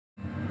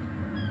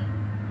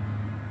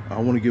I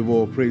want to give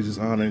all praises,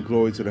 honor, and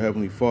glory to the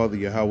Heavenly Father,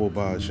 Yahweh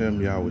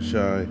Bahashem, Yahweh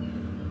Shai,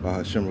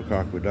 Bahashem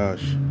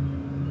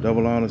Rakakwadash.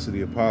 Double honors to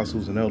the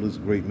apostles and elders,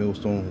 great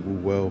millstone who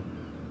rule well.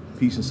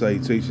 Peace and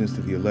salutations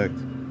to the elect.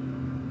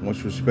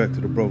 Much respect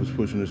to the brothers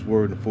pushing this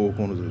word in the four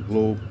corners of the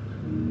globe.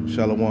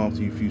 Shalom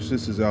to you few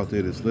sisters out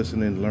there that's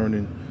listening,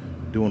 learning,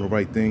 doing the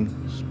right thing.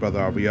 This is Brother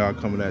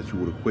Ariyah coming at you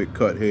with a quick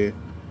cut here.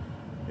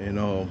 And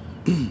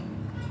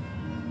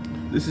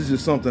this is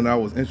just something I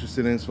was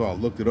interested in, so I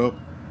looked it up.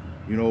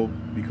 You know,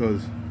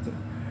 because,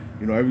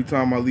 you know, every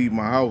time I leave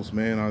my house,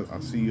 man, I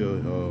see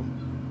a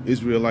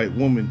Israelite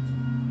woman,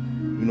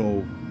 you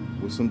know,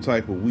 with some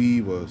type of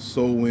weave or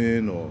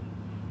sew-in or,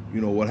 you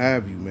know, what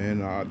have you,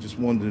 man. I just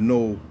wanted to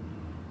know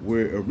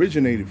where it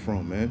originated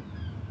from, man.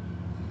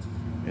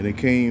 And it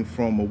came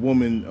from a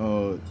woman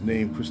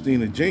named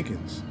Christina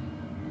Jenkins.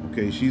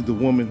 Okay, she's the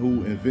woman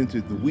who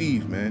invented the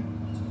weave, man.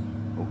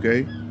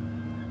 Okay?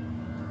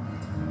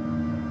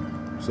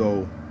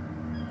 So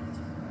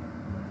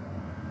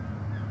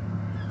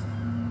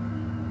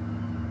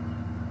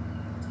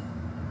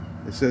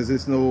it says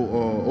it's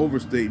no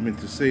overstatement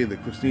to say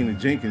that Christina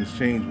Jenkins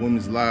changed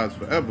women's lives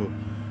forever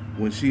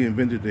when she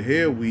invented the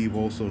hair weave,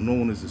 also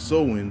known as the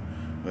sew-in,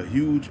 a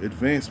huge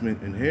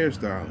advancement in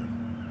hairstyling.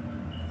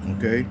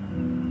 Okay,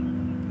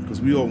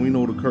 because we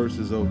know the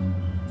curses of,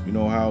 you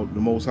know, how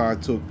the Most High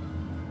took,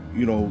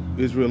 you know,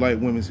 Israelite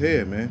women's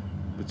hair, man,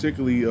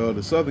 particularly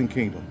the southern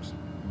kingdoms.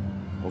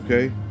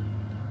 Okay,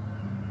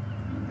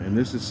 and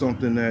this is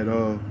something that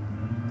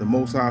the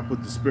Most High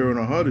put the spirit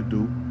on her to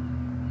do,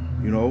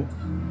 you know.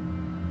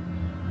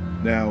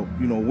 Now,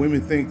 you know, women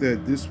think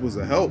that this was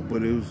a help,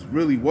 but it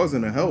really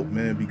wasn't a help,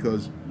 man,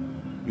 because,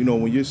 you know,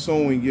 when you're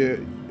sewing your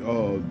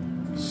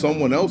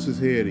someone else's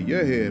hair to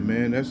your hair,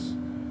 man, that's,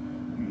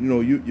 you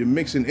know, you're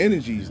mixing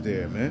energies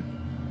there, man.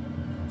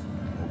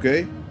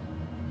 Okay?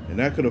 And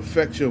that could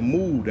affect your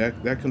mood.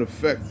 That can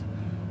affect,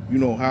 you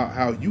know,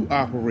 how you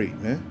operate,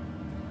 man.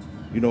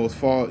 You know, as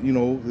far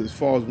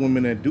as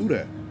women that do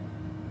that.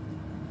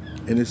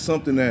 And it's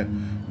something that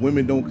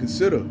women don't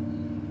consider.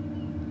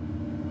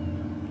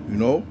 You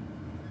know?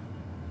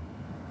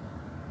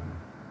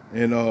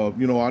 And,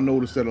 you know, I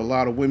noticed that a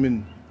lot of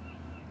women,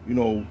 you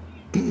know,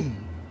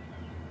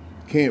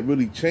 can't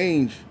really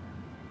change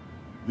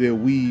their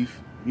weave,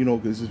 you know,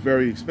 because it's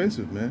very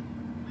expensive, man.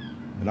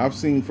 And I've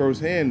seen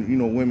firsthand, you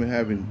know, women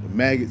having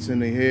maggots in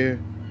their hair,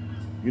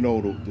 you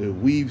know, the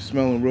weave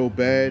smelling real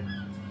bad,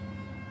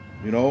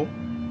 you know.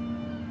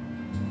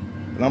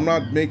 And I'm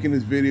not making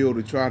this video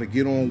to try to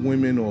get on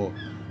women or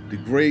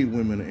degrade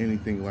women or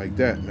anything like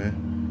that,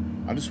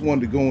 man. I just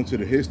wanted to go into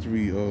the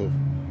history of,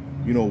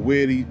 you know,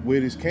 where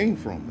this came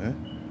from, man.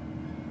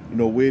 You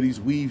know, where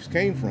these weaves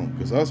came from.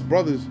 Because us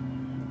brothers,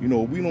 you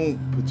know, we don't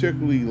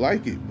particularly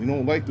like it. We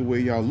don't like the way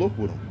y'all look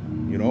with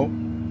them, you know.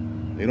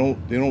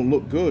 They don't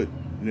look good.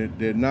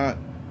 They're not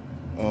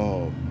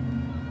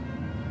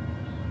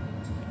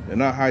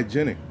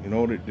hygienic, you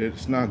know.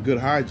 It's not good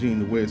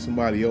hygiene to wear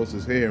somebody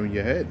else's hair in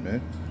your head, man.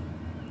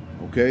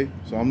 Okay?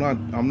 So I'm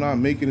not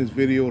making this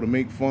video to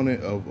make fun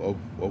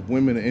of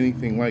women or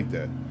anything like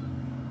that.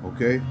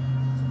 Okay?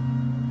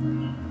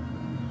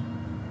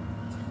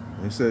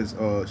 It says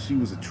she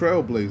was a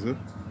trailblazer,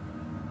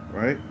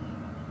 right?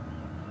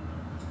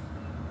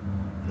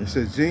 It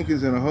says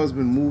Jenkins and her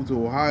husband moved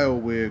to Ohio,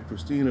 where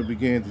Christina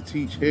began to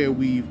teach hair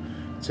weave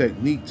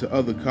technique to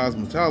other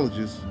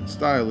cosmetologists and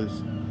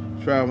stylists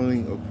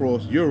traveling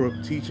across Europe,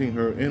 teaching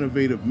her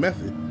innovative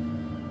method.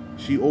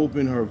 She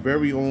opened her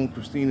very own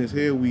Christina's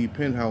Hair Weave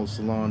Penthouse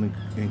salon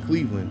in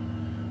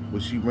Cleveland,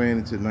 which she ran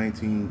into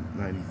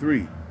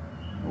 1993.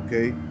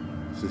 Okay,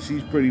 so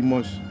she's pretty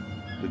much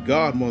the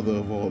godmother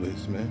of all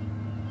this, man.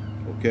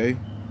 Okay,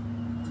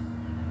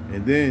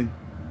 and then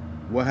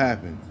what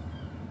happened?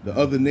 The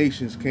other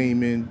nations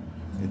came in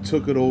and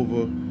took it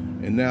over,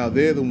 and now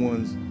they're the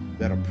ones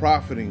that are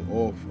profiting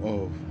off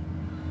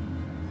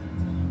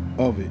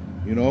of it,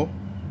 you know.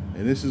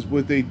 And this is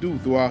what they do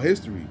throughout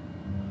history.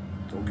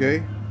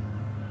 Okay,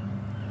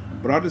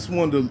 but I just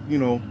wanted to, you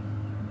know,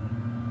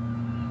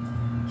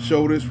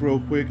 show this real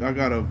quick. I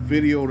got a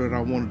video that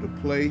I wanted to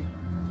play.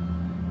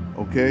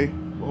 Okay,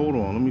 hold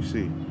on, let me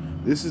see.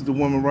 This is the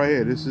woman right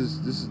here. This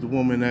is the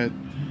woman that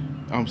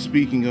I'm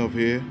speaking of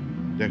here,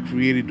 that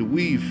created the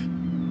weave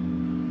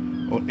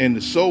and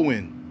the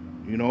sew-in,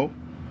 you know.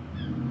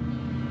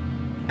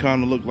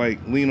 Kind of look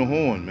like Lena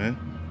Horne, man.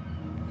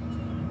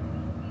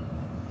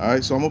 All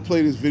right, so I'm gonna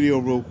play this video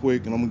real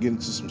quick, and I'm gonna get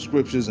into some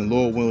scriptures, and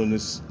Lord willing,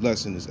 this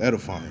lesson is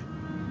edifying.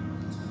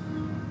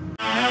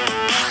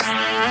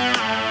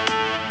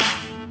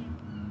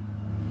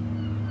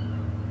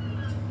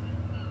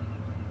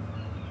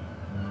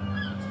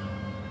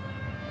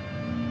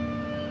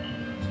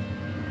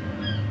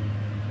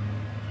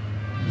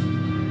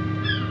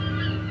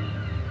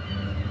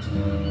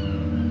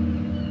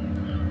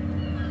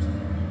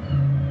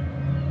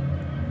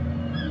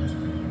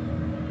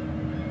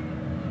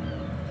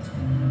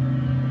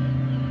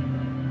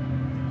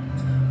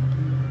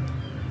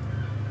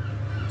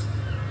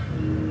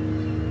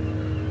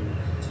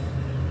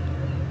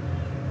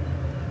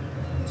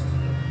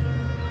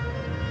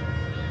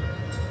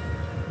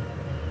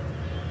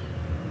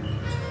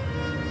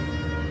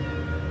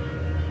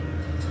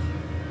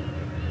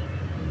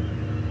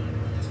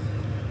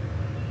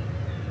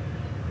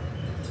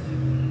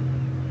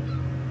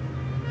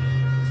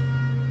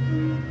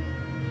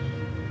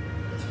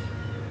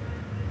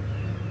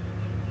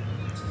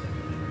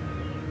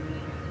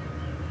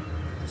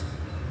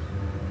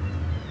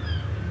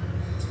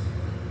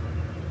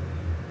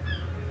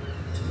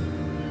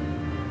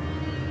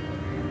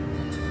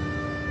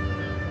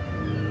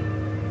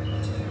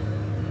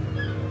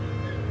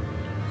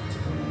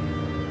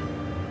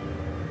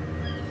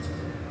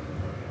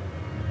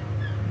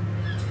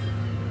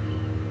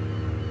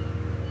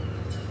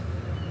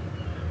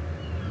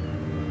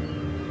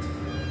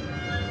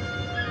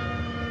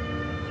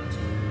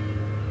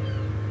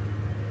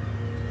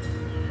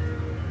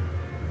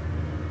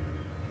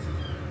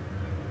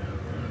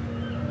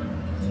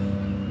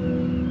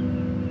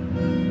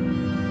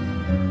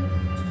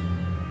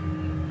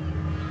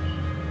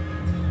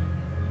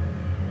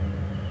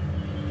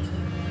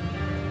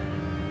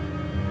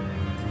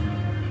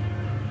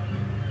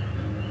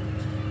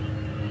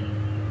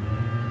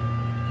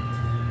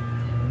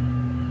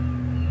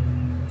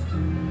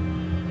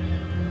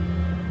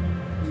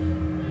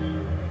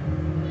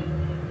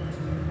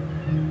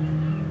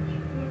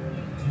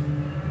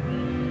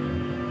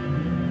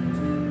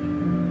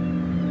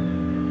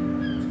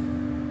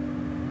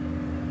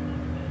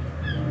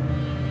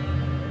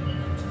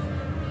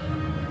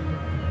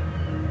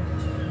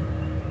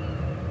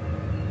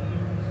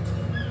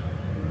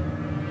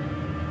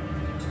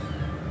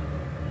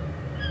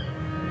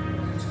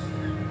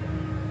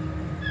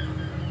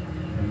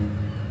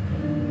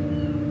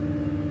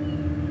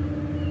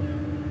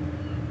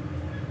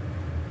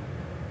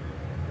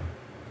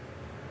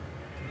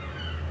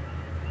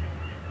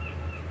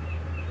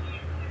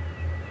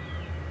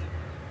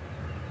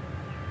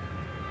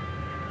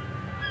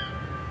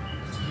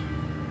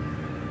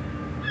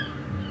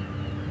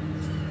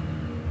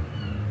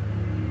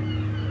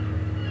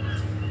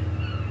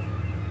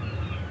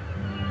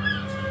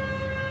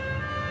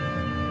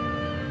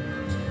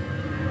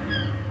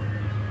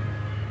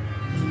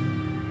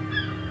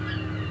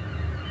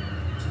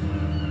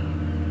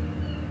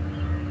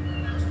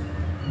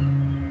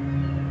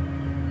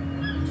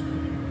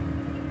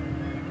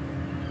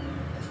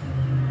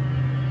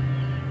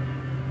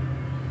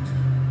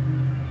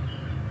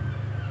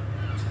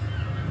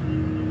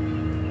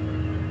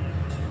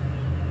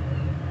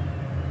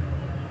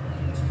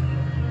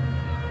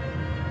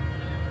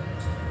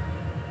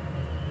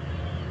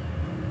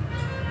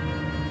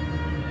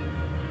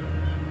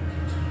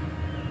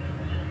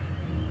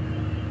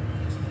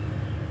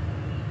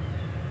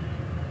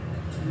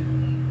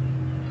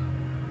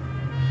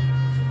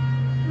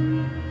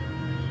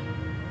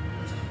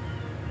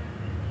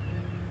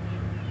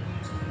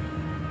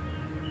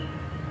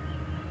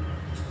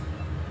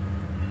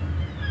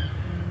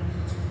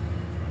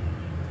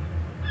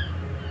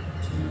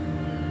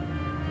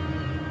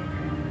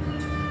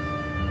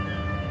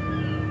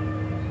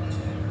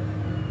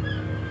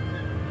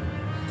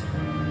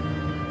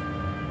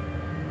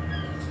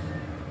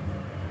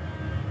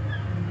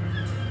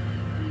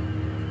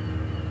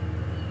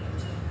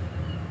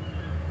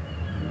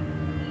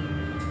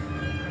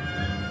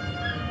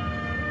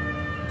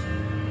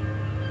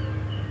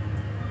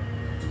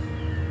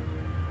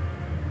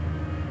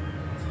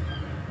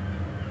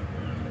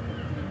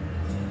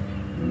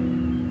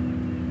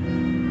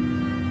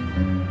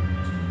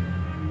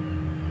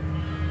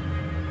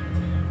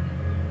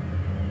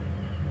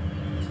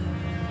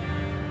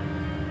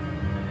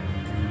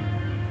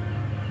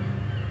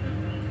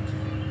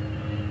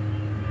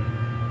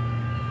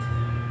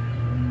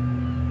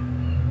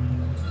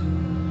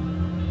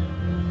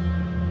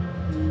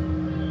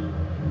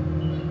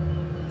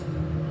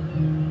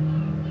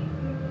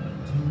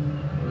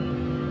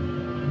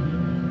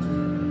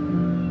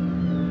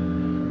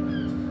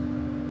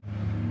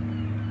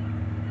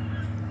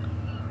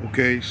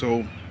 Okay,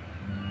 so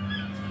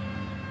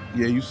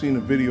yeah, you seen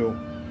the video,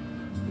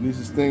 and these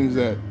is things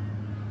that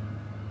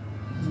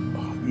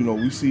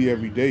we see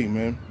every day,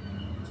 man.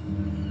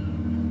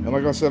 And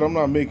like I said, I'm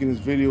not making this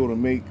video to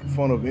make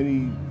fun of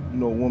any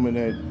woman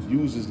that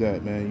uses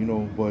that, man.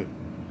 But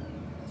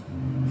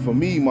for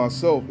me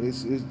myself,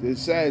 it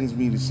saddens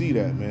me to see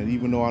that, man.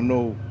 Even though I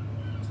know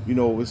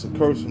it's a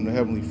curse from the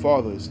Heavenly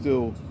Father, it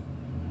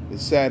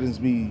saddens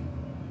me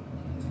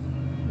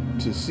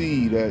to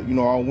see that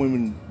our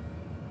women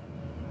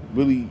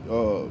really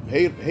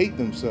hate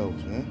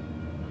themselves, man.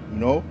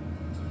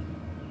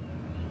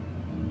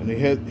 And they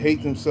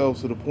hate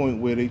themselves to the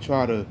point where they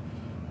try to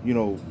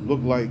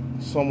look like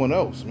someone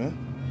else, man,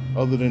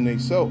 other than they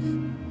self.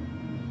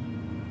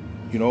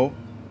 But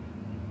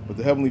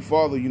the Heavenly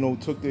Father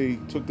took their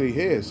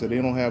head, so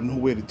they don't have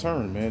nowhere to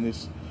turn, man.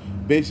 It's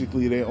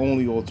basically their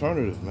only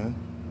alternative, man.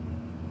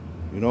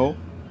 And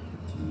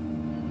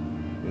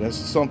that's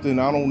something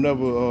I don't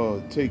never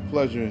take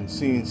pleasure in,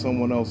 seeing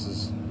someone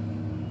else's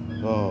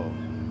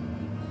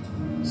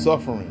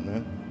suffering,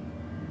 man.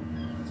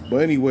 But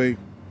anyway,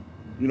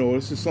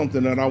 this is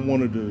something that I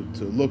wanted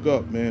to look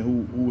up, man,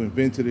 who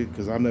invented it,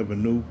 because I never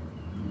knew.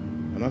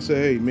 And I said,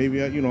 hey,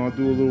 maybe I'll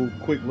do a little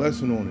quick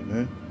lesson on it,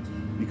 man.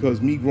 Because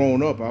me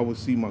growing up, I would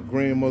see my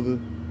grandmother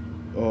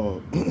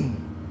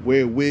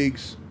wear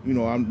wigs. I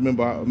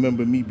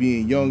remember me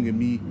being young and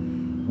me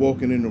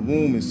walking in the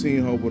room and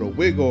seeing her with a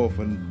wig off,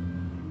 and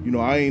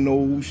I ain't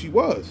know who she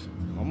was.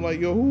 I'm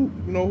like, yo,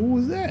 who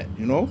is that?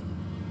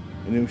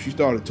 And then when she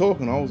started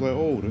talking, I was like,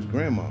 oh, that's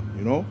grandma,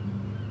 and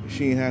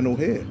she ain't had no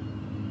hair.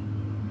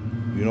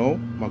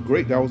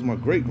 That was my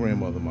great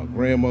grandmother. My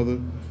grandmother,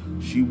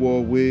 she wore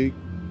a wig.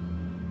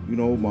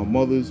 My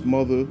mother's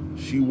mother,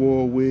 she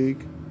wore a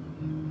wig.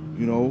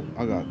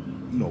 I got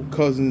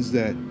cousins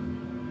that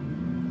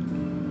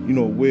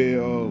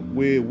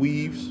wear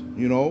weaves.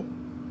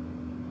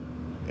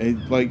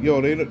 And like,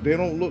 yo, they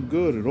don't look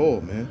good at all,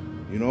 man.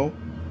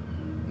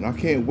 And I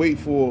can't wait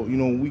for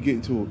when we get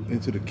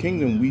into the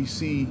kingdom,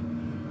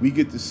 we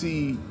get to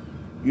see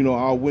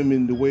our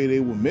women the way they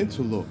were meant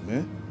to look,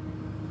 man.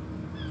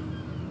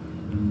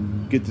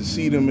 Get to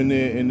see them in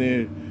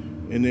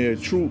their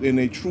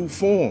true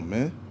form,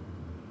 man.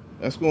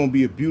 That's gonna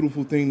be a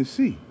beautiful thing to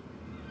see.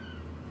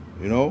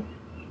 I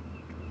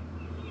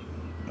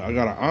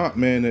got an aunt,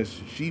 man, that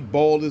she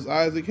bald as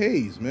Isaac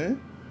Hayes,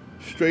 man.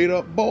 Straight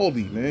up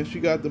baldy, man. She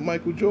got the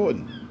Michael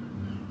Jordan.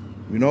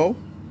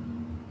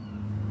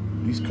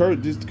 This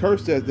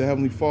curse that the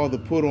Heavenly Father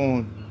put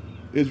on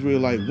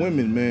Israelite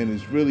women, man,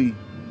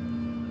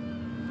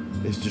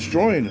 it's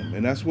destroying them,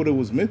 and that's what it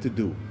was meant to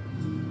do.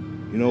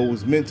 It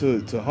was meant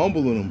to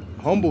humble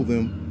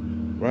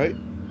them, right?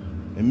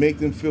 And make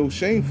them feel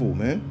shameful,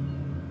 man.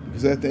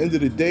 Because at the end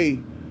of the day,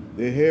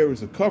 their hair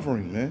is a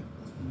covering, man.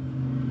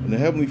 And the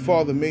Heavenly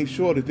Father made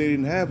sure that they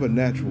didn't have a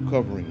natural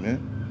covering,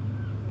 man.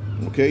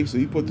 Okay, so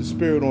he put the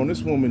spirit on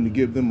this woman to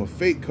give them a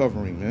fake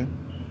covering, man.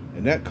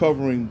 And that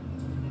covering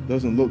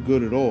doesn't look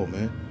good at all,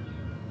 man.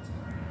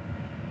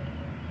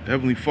 The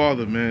Heavenly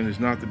Father, man, is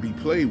not to be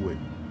played with.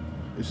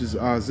 This is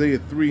Isaiah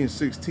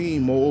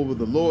 3:16. Moreover,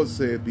 the Lord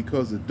said,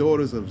 because the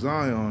daughters of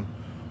Zion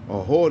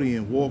are haughty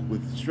and walk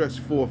with stretched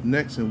forth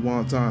necks and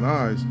wanton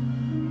eyes,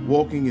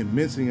 walking and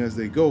mincing as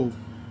they go,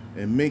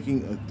 and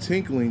making a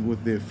tinkling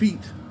with their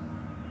feet.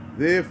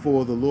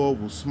 Therefore the Lord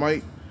will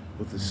smite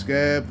with the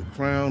scab the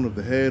crown of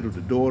the head of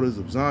the daughters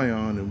of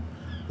Zion, and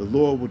the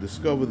Lord will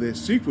discover their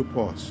secret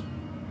parts.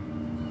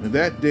 And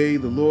that day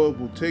the Lord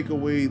will take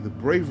away the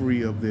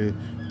bravery of their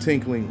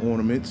tinkling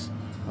ornaments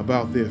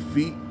about their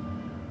feet,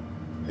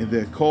 and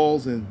their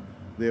calls and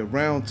their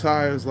round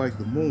tires like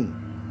the moon,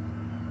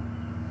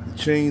 the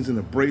chains and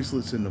the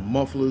bracelets and the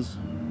mufflers,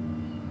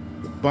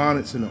 the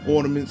bonnets and the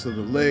ornaments of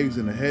the legs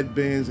and the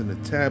headbands and the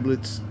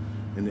tablets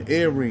and the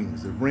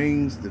earrings, the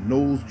rings, the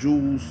nose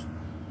jewels,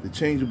 the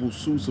changeable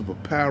suits of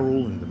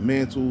apparel and the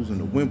mantles and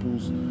the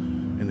wimples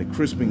and the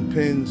crisping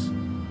pins,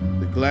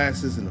 the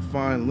glasses and the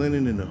fine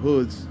linen and the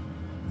hoods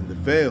and the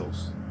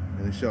veils.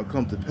 And it shall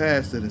come to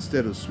pass that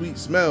instead of sweet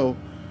smell,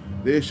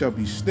 there shall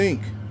be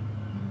stink,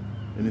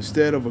 and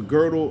instead of a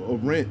girdle, a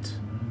rent,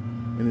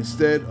 and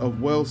instead of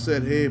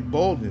well-set head,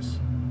 baldness,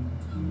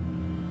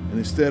 and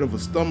instead of a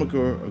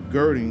stomacher, a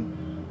girding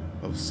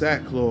of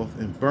sackcloth,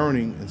 and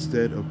burning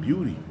instead of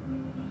beauty.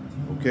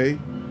 Okay?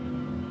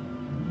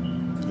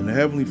 And the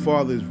Heavenly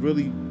Father is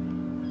really,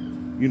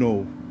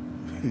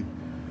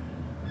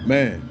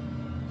 man,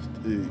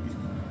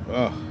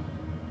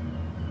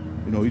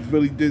 he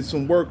really did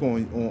some work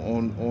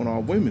on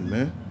our women,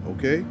 man.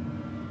 Okay?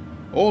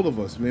 All of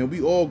us, man,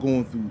 we all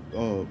going through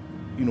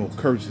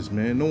curses,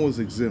 man. No one's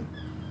exempt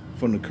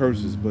from the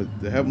curses, but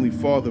the Heavenly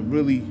Father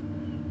really,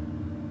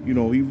 he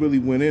really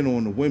went in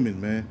on the women,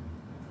 man.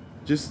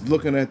 Just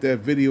looking at that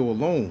video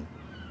alone,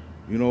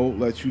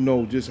 lets you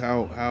know just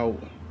how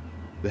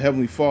the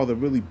Heavenly Father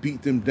really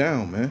beat them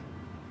down, man.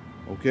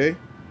 Okay?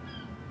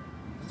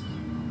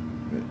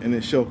 And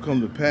it shall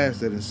come to pass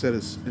that instead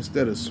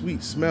of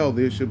sweet smell,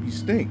 there shall be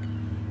stink.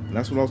 And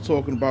that's what I was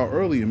talking about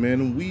earlier, man.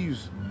 Them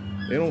weaves,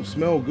 they don't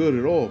smell good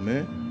at all,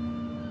 man.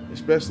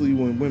 especially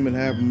when women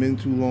have them in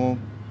too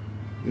long.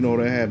 You know,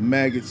 they have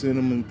maggots in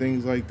them and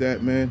things like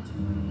that, man.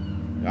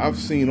 I've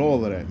seen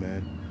all of that,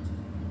 man.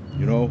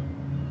 You know?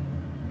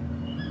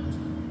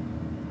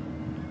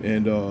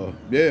 And,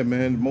 yeah,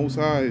 man, Most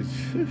High,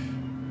 you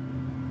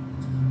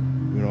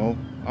know,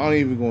 I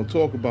ain't even going to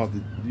talk about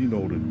the, you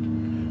know,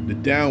 the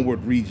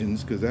downward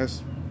regions, because that's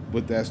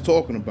what that's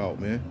talking about,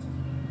 man.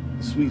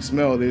 The sweet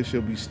smell, there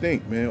shall be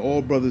stink, man.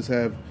 All brothers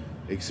have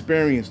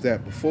experienced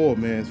that before,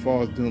 man, as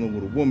far as dealing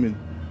with a woman.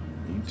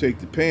 You take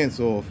the pants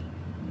off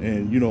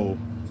and, you know,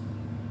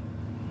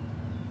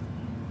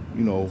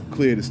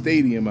 clear the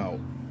stadium out.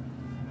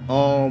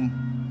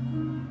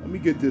 Let me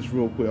get this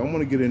real quick. I want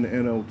to get into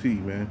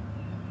NLT, man.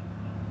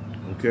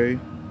 Okay.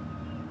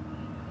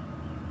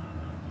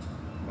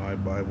 My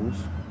Bibles.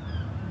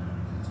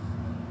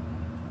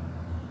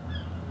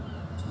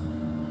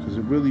 Because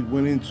it really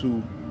went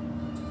into,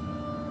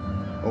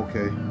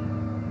 okay.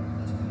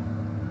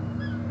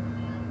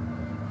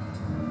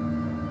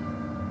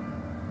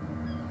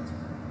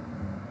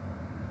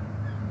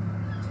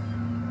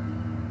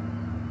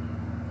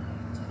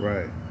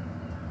 Right.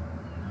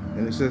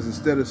 And it says,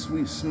 instead of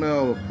sweet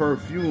smell of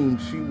perfume,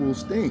 she will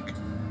stink.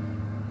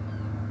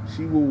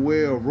 She will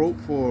wear a rope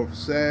for a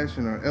sash,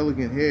 and her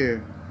elegant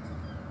hair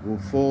will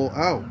fall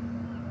out.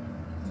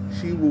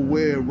 She will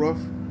wear rough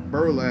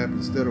burlap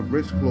instead of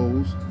rich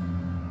clothes.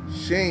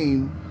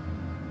 Shame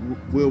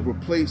will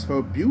replace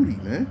her beauty,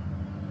 man.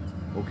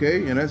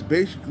 Okay? And that's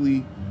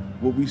basically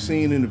what we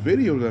seen in the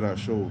video that I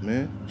showed,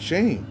 man.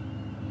 Shame.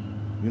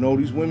 You know,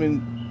 these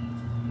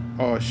women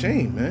are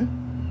ashamed, man.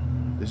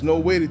 There's no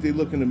way that they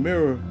look in the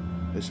mirror,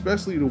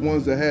 especially the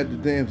ones that had the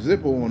damn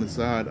zipper on the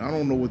side. I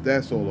don't know what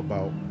that's all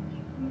about.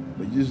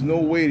 But there's no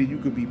way that you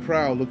could be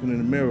proud looking in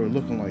the mirror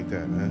looking like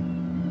that,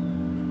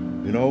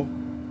 man. You know?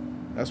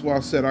 That's why I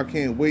said I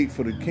can't wait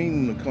for the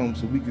kingdom to come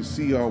so we can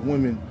see our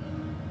women,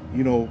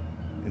 you know,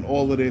 in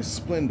all of their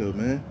splendor,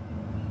 man.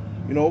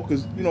 You know,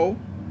 because, you know,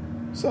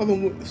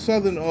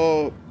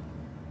 Southern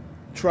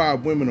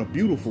tribe women are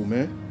beautiful,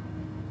 man.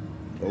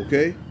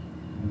 Okay?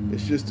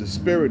 It's just the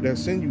spirit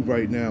that's in you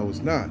right now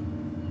is not.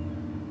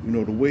 You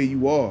know, the way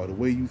you are, the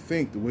way you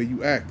think, the way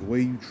you act, the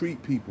way you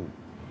treat people,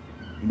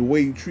 and the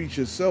way you treat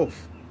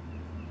yourself.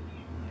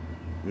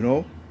 You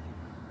know?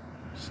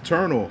 It's a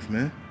turn off,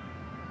 man.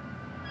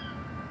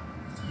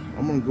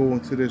 I'm going to go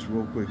into this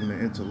real quick in the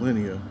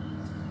interlinear.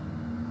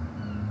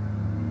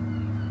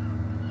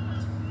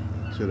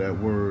 To that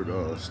word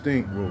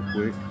stink real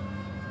quick.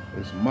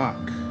 It's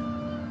mock.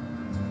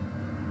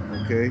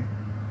 Okay?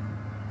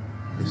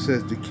 It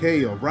says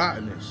decay or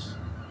rottenness.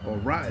 Or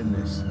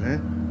rottenness,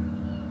 man.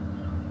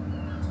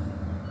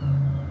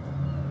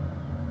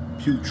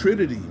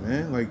 Putridity,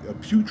 man. Like a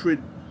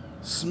putrid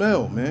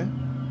smell, man.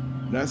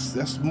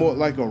 That's more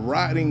like a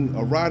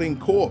rotting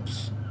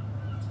corpse.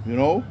 You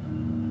know?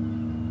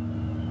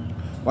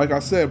 Like I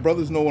said,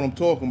 brothers know what I'm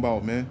talking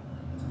about, man.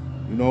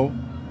 You know?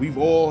 We've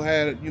all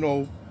had, you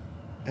know,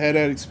 had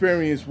that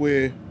experience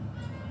where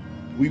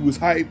we was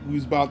hyped, we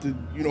was about to,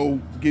 you know,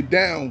 get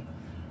down,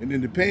 and then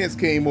the pants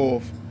came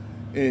off,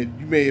 and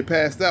you may have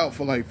passed out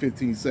for like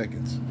 15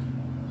 seconds.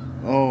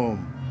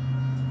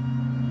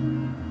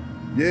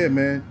 Yeah,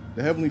 man.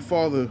 The Heavenly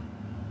Father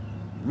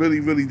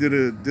really did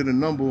a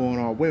number on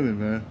our women,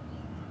 man.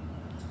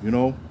 You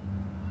know?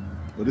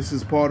 But this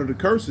is part of the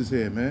curses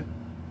here, man.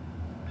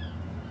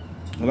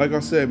 And like I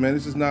said, man,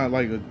 this is not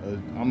like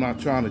I'm not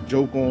trying to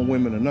joke on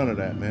women or none of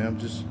that, man. I'm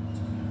just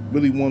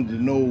really wanted to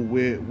know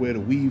where the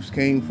weaves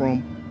came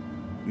from,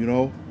 you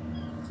know,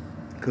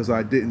 because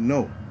I didn't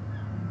know,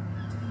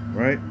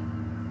 right?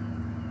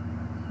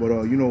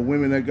 But, you know,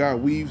 women that got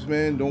weaves,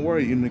 man, don't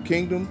worry. In the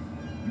kingdom,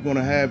 you're going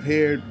to have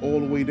hair all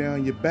the way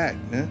down your back,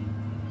 man.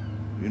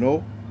 You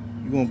know,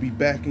 you're going to be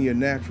back in your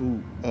natural,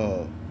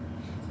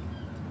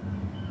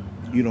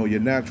 you know,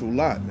 your natural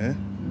lot, man.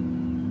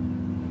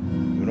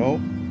 You know?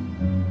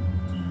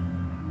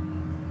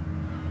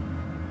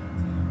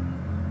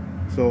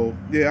 So,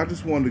 yeah, I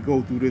just wanted to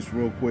go through this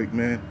real quick,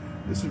 man.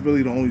 This is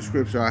really the only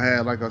scripture I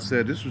had. Like I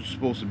said, this was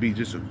supposed to be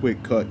just a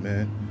quick cut,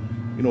 man.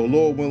 You know,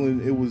 Lord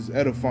willing, it was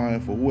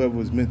edifying for whoever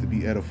was meant to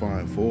be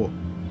edifying for.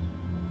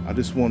 I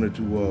just wanted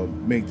to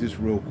make this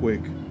real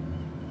quick.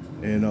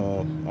 And I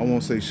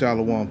want to say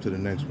shalom to the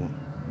next one.